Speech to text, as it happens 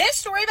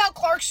story about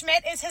Clarke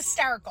Schmidt is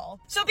hysterical.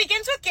 So it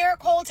begins with Gerrit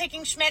Cole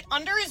taking Schmidt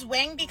under his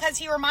wing because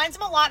he reminds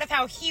him a lot of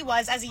how he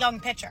was as a young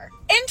pitcher.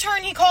 In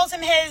turn, he calls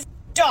him his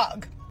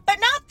dog. But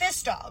not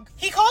this dog.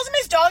 He calls him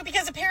his dog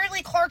because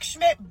apparently Clarke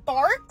Schmidt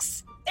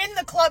barks in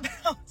the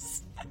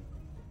clubhouse.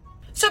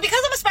 So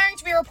because I'm aspiring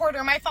to be a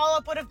reporter, my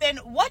follow-up would have been,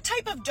 what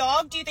type of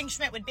dog do you think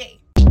Schmidt would be?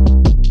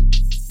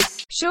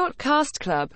 Short Cast Club.